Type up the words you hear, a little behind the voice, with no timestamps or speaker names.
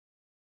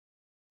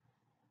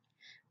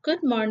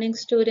Good morning,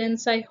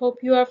 students. I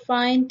hope you are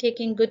fine,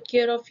 taking good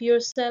care of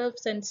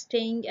yourselves and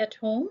staying at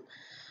home.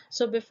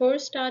 So before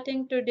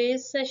starting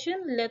today's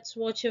session, let's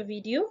watch a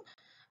video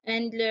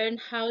and learn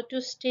how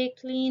to stay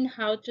clean,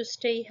 how to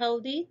stay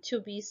healthy, to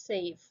be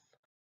safe.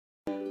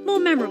 More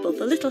memorable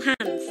for little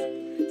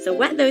hands. So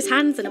wet those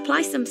hands and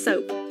apply some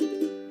soap.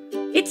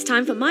 It's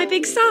time for my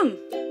big song.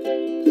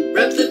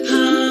 Rub the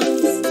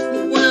palms,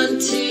 1,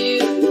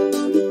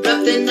 2.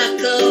 Rub the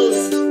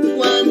knuckles,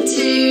 1,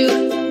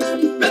 2.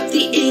 Rub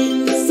the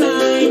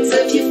insides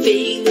of your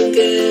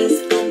fingers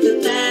and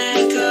the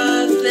back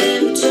of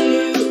them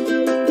too.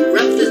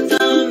 Rub the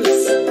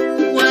thumbs,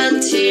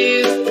 1,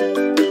 2.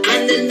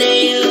 And the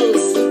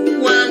nails,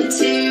 1,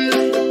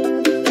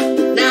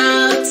 2.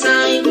 Now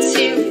time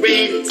to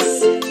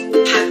rinse.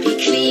 Happy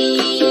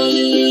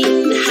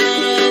clean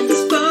hands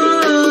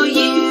for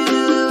you.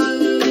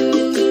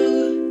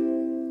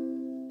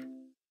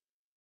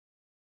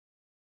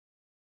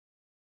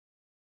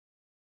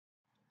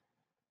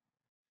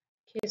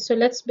 Okay, so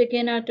let's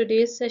begin our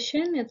today's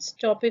session. It's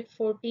topic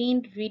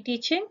 14,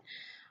 reteaching.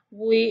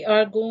 We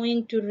are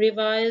going to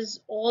revise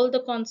all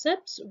the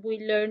concepts we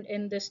learned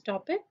in this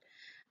topic,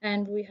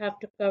 and we have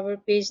to cover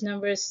page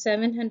number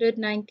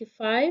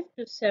 795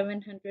 to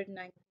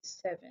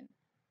 797.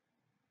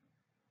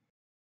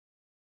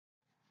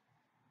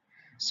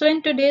 So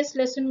in today's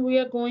lesson, we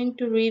are going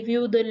to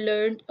review the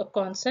learned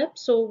concept.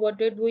 So what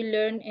did we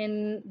learn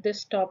in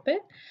this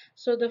topic?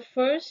 So the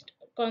first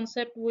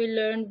concept we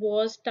learned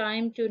was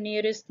time to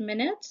nearest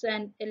minutes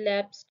and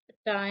elapsed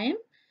time.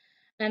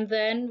 And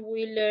then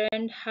we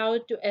learned how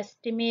to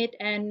estimate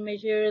and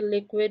measure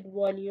liquid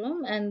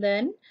volume, and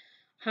then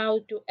how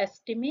to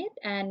estimate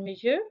and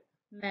measure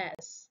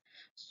mass.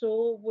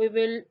 So we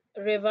will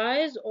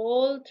revise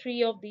all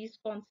three of these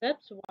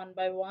concepts one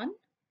by one.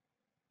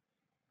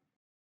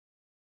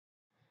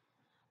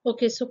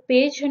 Okay, so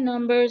page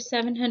number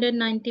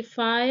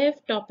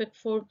 795, topic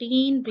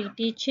 14,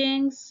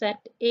 reteaching,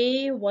 set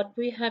A. What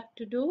we have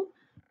to do?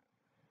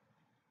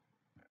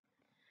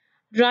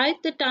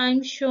 Write the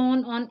time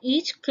shown on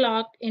each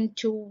clock in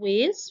two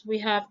ways. We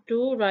have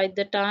to write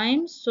the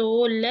time. So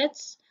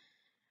let's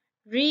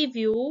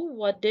review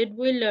what did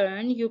we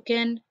learn. You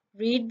can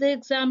read the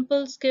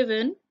examples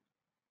given.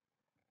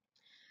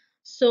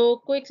 So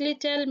quickly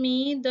tell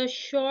me, the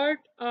short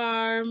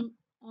arm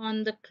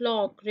on the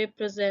clock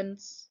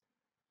represents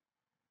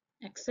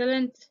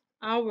excellent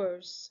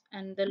hours,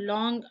 and the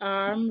long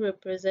arm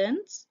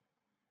represents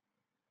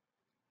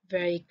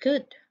very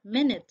good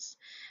minutes.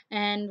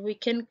 And we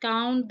can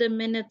count the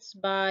minutes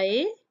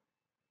by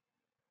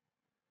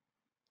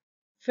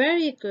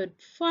very good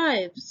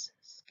fives.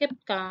 Skip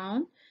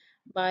count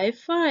by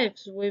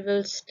fives. We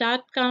will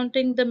start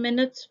counting the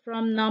minutes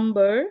from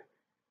number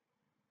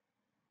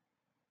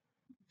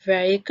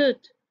very good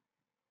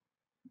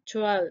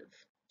 12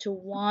 to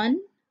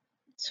 1.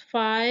 It's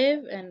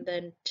 5, and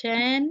then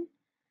 10,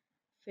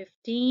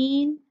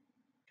 15,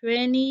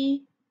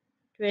 20,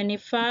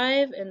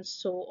 25, and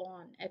so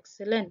on.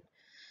 Excellent.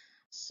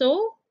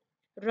 So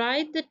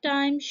write the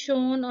time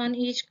shown on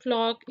each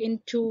clock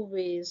in two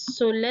ways.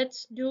 So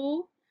let's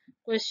do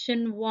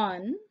question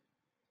 1.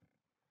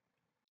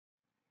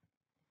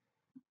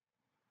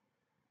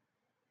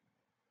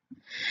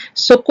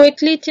 So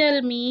quickly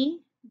tell me,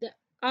 the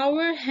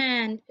hour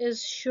hand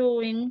is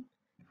showing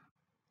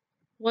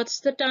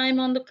what's the time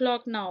on the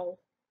clock now?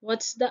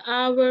 What's the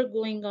hour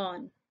going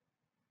on?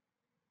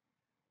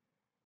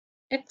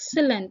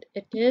 Excellent.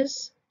 It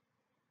is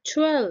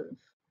 12.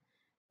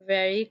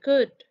 Very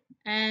good.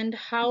 And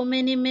how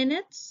many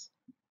minutes?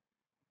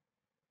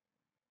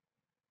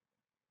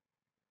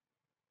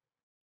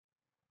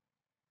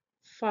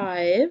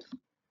 5,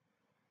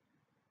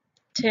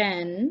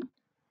 10,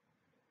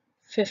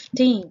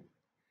 15.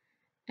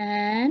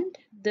 And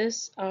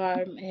this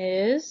arm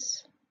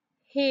is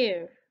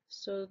here.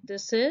 So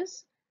this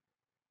is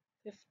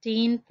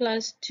 15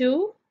 plus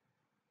 2.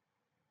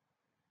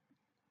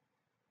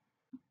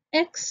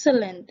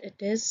 Excellent. It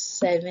is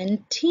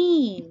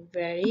 17.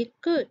 Very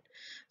good.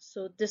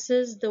 So this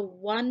is the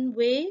one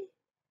way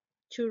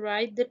to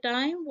write the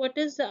time. What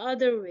is the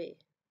other way?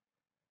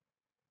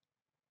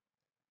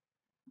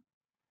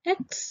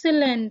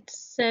 Excellent.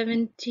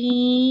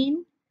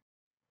 17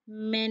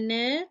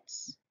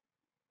 minutes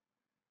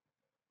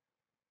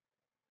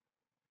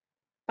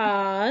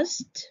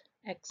past.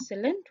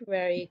 Excellent.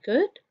 Very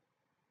good.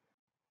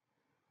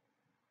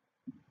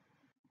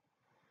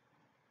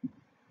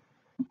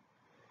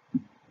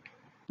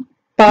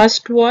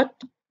 Past what?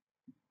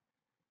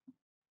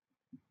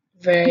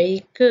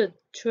 Very good.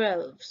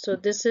 12. So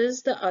this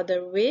is the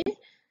other way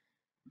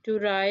to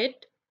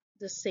write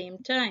the same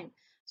time.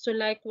 So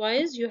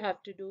likewise, you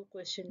have to do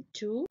question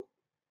 2.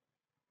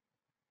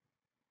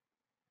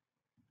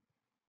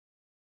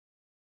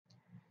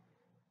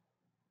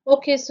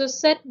 Okay, so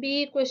set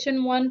B,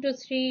 question 1 to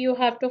 3, you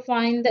have to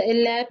find the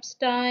elapsed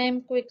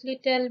time. Quickly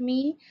tell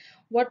me,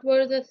 what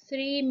were the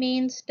three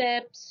main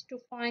steps to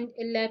find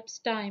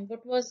elapsed time?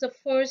 What was the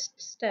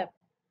first step?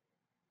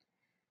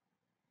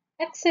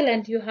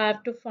 Excellent. You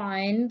have to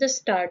find the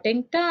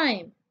starting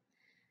time.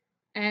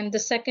 And the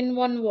second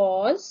one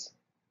was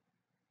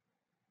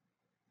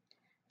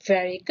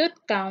very good.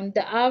 Count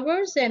the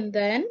hours and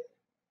then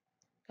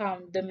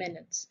count the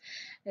minutes.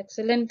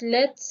 Excellent.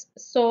 Let's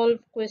solve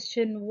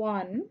question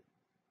 1.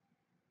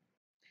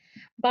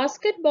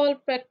 Basketball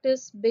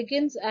practice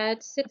begins at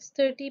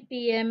 6:30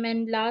 p.m.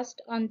 and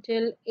lasts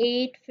until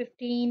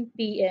 8:15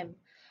 p.m.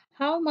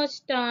 How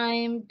much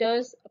time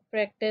does a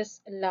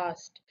practice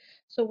last?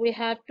 So we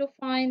have to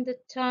find the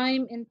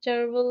time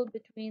interval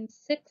between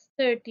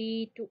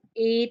 6:30 to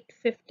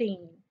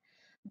 8:15,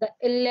 the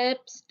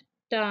elapsed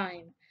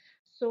time.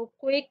 So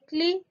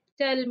quickly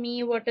tell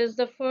me, what is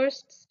the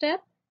first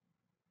step?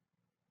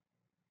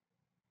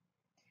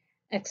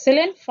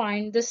 Excellent.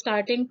 Find the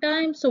starting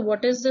time. So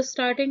what is the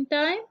starting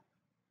time?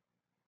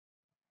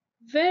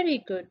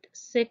 Very good.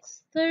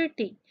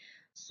 6:30.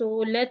 So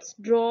let's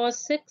draw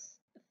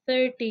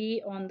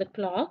 6:30 on the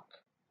clock.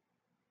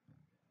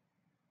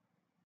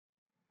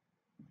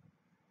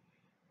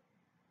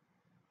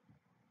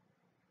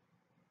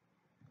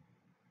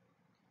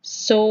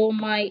 So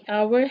my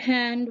hour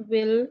hand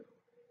will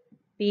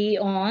be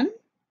on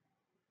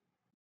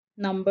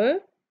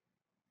number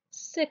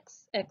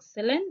 6.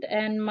 Excellent.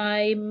 And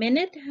my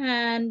minute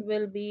hand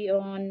will be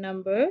on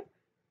number,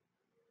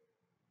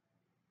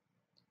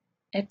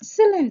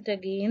 excellent,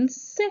 again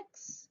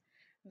 6.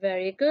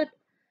 Very good.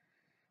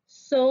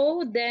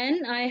 So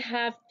then I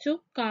have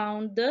to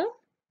count the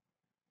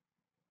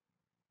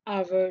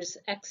hours.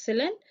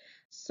 Excellent.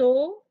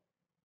 So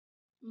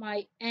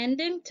my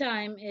ending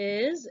time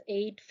is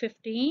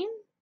 8:15.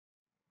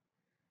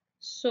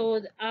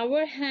 So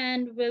our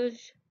hand will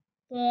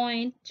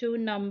point to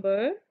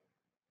number,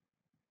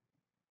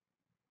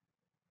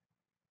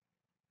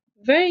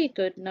 very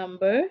good,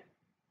 number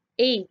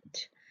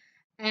 8.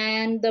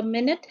 And the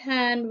minute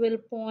hand will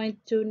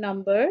point to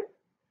number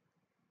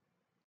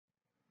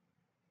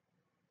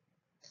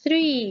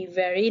 3.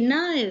 Very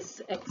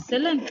nice.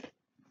 Excellent.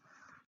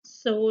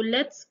 So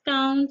let's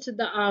count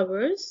the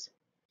hours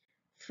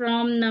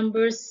from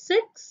number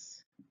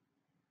 6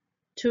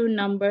 to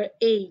number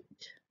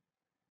 8.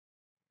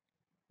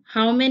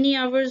 How many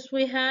hours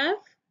we have?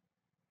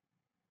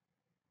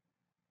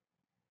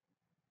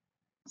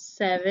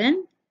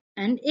 7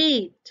 and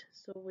 8.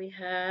 So we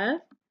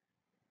have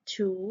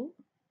 2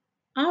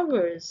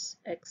 hours.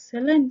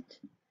 Excellent.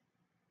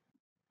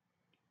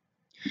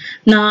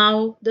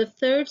 Now the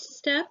third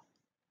step,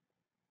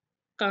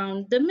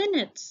 count the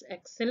minutes.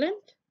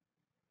 Excellent.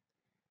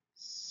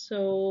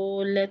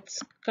 So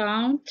let's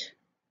count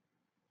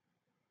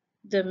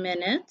the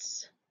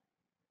minutes.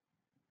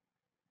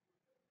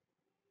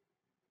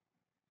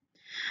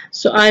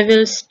 So I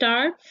will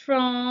start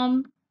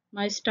from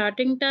my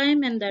starting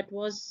time, and that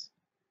was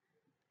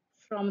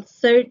from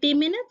 30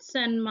 minutes,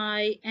 and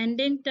my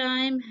ending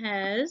time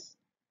has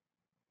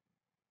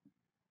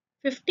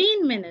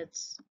 15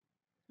 minutes.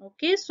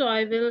 Okay, so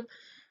I will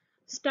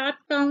start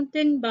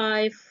counting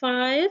by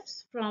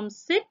 5s from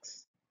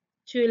 6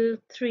 till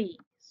 3.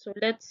 So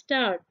let's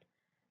start.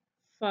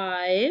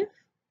 5,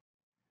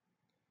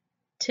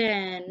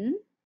 10,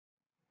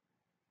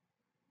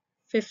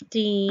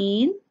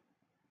 15,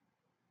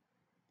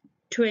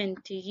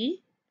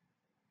 20,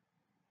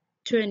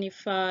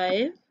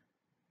 25,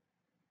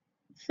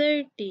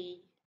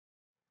 30,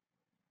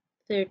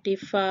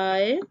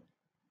 35,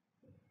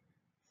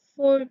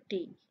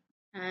 40,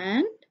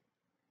 and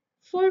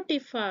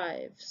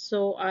 45.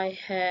 So I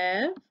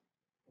have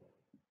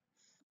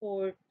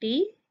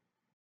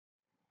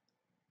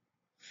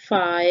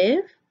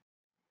 45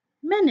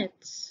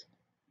 minutes.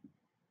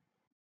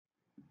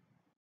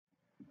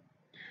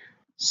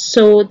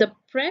 So the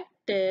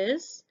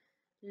practice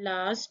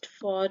lasts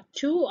for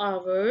 2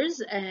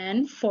 hours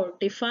and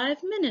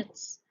 45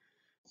 minutes.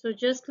 So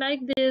just like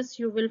this,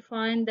 you will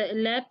find the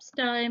elapsed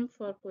time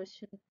for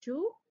question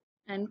 2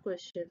 and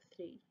question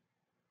 3.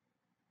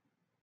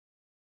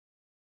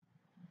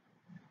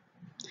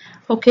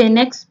 Okay,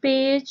 next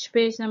page,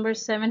 page number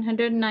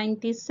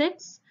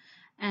 796.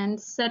 And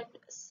set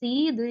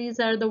C, these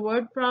are the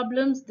word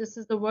problems. This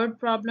is the word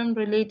problem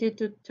related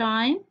to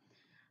time.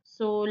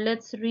 So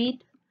let's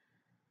read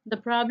the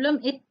problem.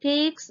 It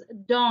takes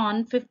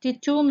Don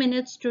 52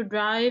 minutes to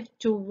drive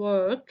to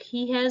work.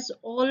 He has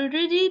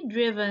already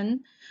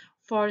driven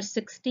for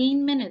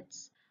 16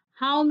 minutes.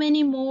 How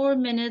many more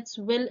minutes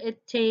will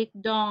it take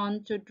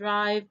Don to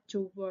drive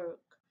to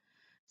work?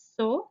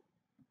 So,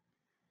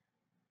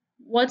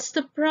 what's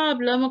the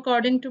problem?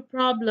 According to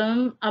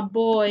problem, a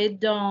boy,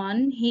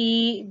 Don,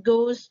 he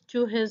goes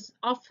to his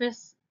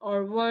office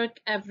or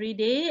work every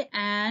day,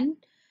 and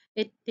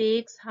it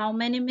takes how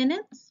many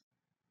minutes?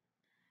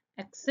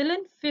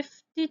 Excellent,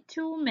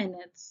 52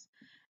 minutes.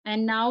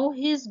 And now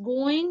he's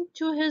going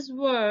to his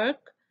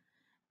work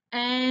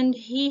and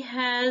he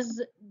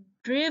has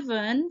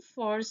driven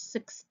for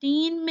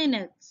 16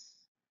 minutes.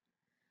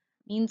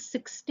 Means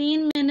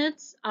 16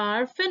 minutes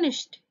are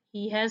finished.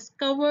 He has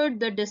covered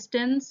the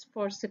distance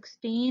for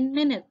 16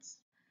 minutes.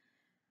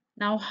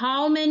 Now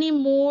how many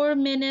more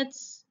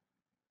minutes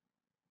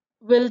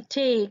will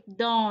take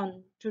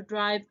Dawn to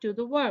drive to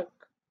the work?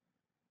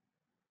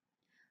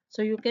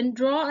 So you can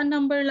draw a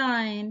number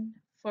line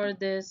for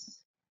this.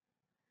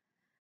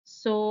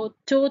 So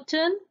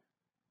total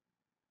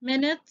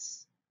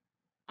minutes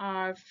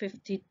are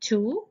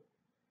 52,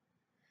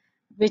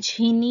 which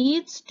he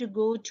needs to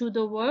go to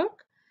the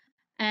work,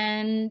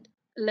 and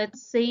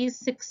let's say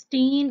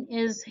 16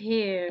 is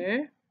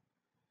here,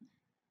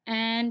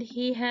 and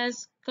he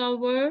has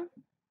covered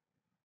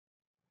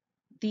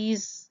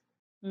these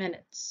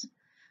minutes.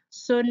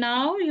 So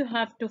now you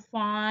have to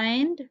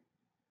find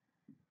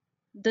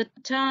the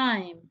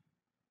time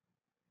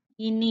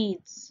he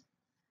needs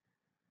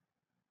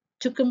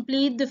to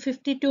complete the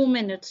 52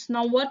 minutes.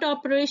 Now what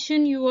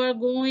operation you are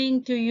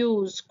going to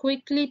use?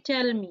 Quickly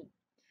tell me.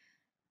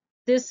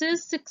 This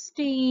is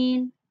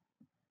 16,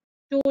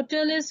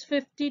 total is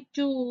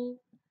 52,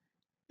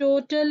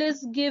 total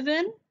is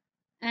given,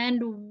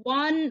 and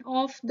one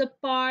of the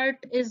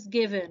part is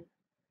given.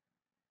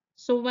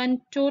 So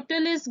when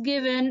total is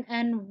given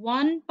and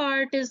one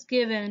part is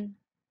given,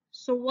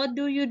 so what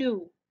do you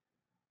do?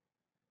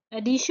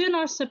 Addition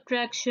or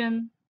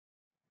subtraction?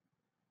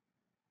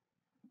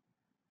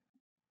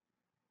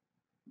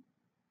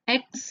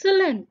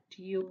 Excellent.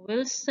 You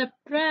will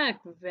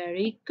subtract.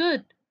 Very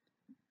good.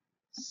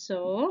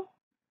 So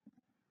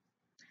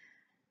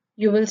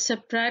you will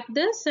subtract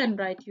this and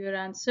write your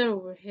answer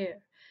over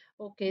here.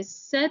 Okay,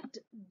 set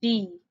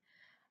D.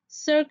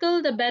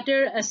 Circle the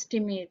better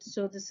estimate.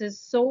 So this is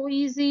so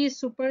easy,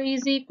 super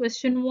easy.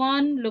 Question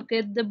 1, look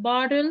at the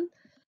bottle.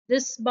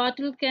 This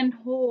bottle can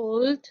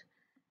hold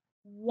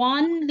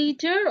 1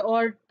 liter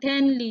or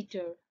 10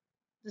 liter.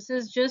 This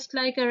is just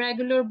like a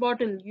regular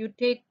bottle you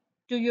take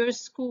to your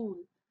school.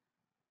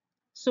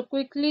 So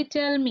quickly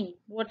tell me,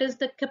 what is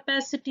the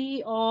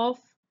capacity of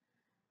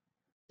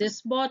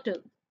this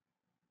bottle?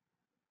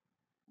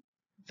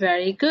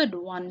 Very good,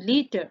 1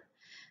 liter.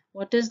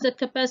 What is the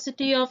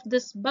capacity of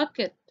this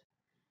bucket?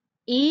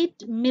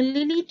 8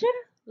 milliliter,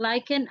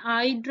 like an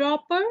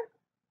eyedropper,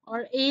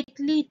 or 8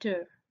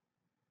 liter?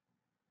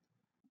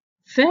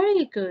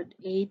 Very good,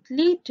 8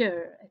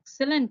 liter.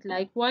 Excellent.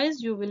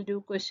 Likewise, you will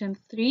do question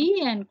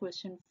 3 and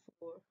question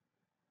 4.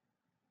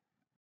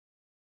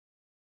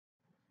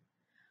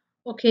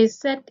 Okay,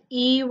 set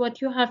E,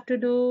 what you have to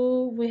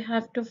do, we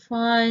have to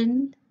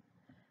find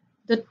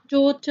the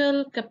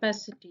total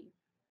capacity.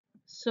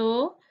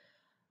 So,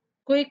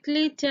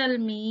 quickly tell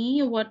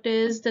me what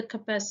is the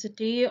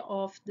capacity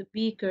of the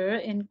beaker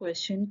in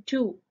question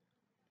 2.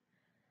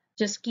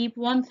 Just keep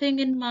one thing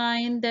in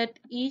mind, that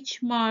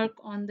each mark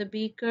on the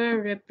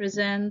beaker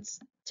represents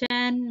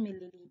 10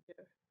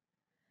 milliliter.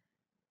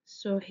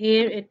 So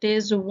here it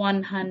is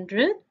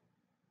 100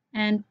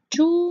 and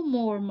 2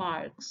 more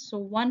marks. So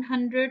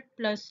 100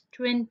 plus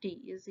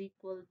 20 is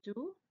equal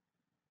to,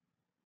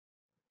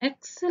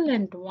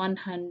 excellent,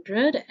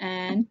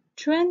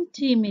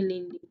 120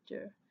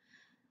 milliliter.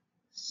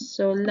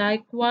 So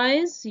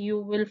likewise, you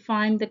will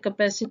find the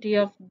capacity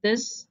of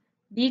this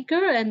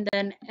beaker and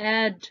then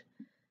add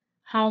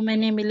how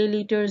many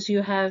milliliters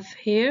you have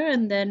here,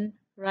 and then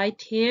right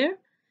here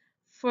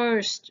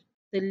first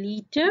the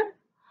liter,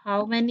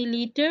 how many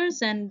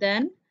liters, and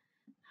then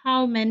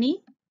how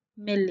many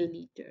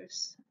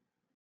milliliters.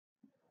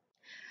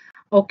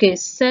 Okay,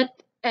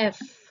 set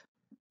F.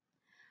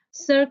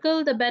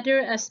 Circle the better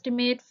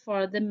estimate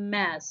for the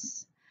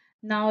mass.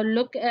 Now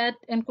look at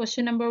in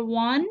question number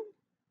 1,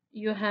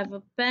 you have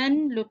a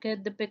pen. Look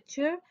at the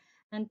picture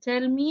and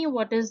tell me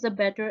what is the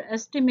better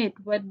estimate.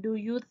 What do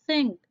you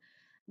think?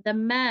 The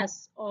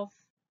mass of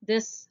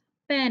this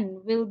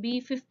pen will be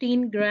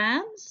 15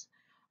 grams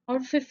or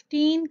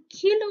 15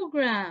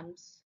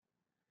 kilograms?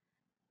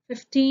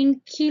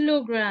 15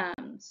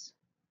 kilograms.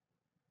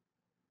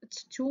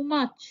 It's too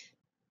much.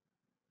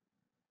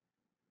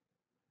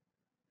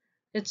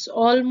 It's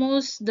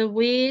almost the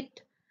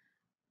weight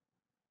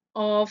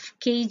of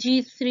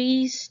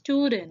KG3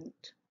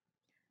 student.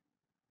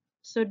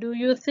 So do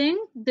you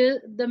think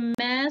the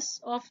mass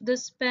of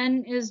this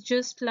pen is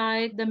just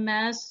like the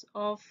mass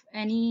of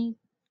any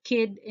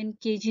kid in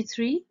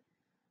KG3?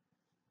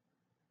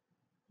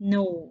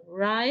 No,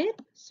 right?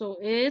 So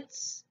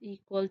it's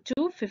equal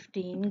to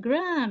 15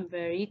 gram.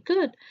 Very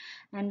good.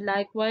 And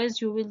likewise,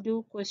 you will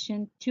do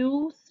question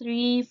 2,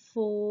 3,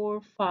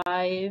 4,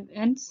 5,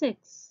 and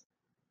 6.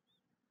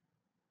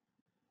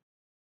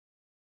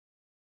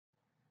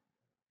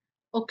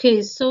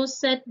 Okay, so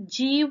set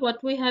G,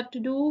 what we have to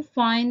do,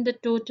 find the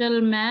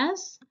total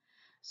mass.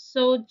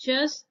 So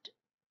just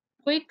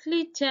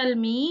quickly tell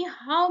me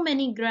how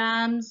many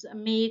grams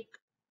make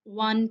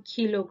 1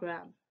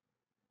 kilogram.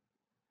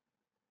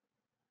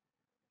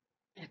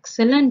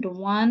 Excellent,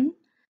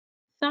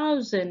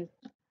 1,000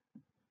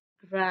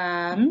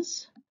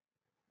 grams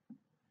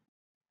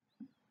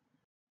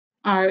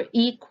are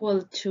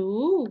equal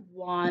to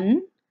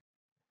 1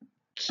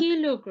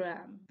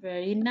 kilogram.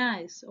 Very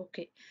nice.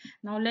 Okay,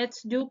 now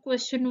let's do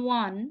question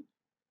 1.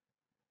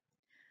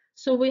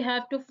 So we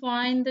have to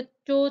find the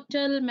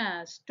total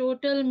mass.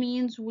 Total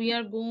means we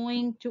are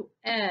going to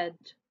add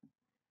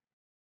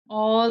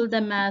all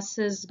the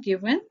masses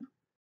given.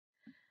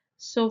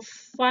 So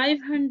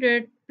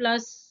 500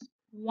 plus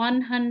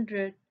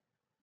 100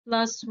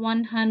 plus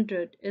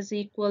 100 is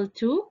equal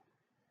to,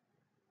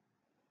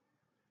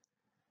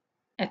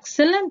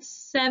 excellent,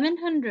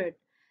 700.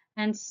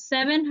 And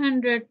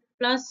 700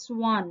 plus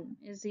 1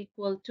 is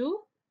equal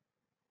to,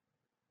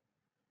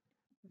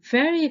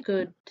 very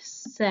good,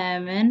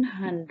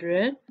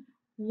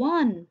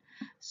 701.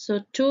 So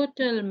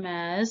total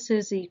mass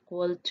is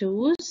equal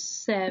to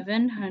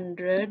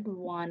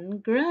 701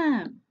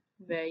 gram.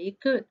 Very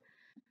good.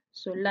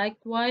 So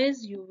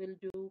likewise, you will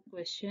do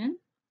question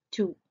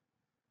 2.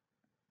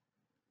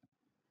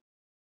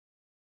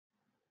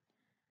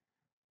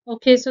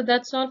 Okay, so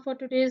that's all for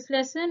today's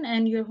lesson,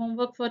 and your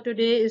homework for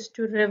today is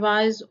to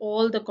revise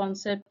all the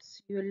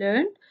concepts you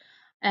learned.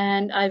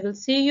 And I will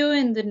see you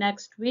in the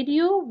next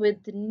video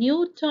with the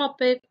new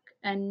topic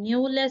and new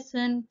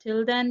lesson.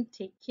 Till then,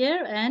 take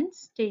care and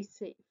stay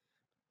safe.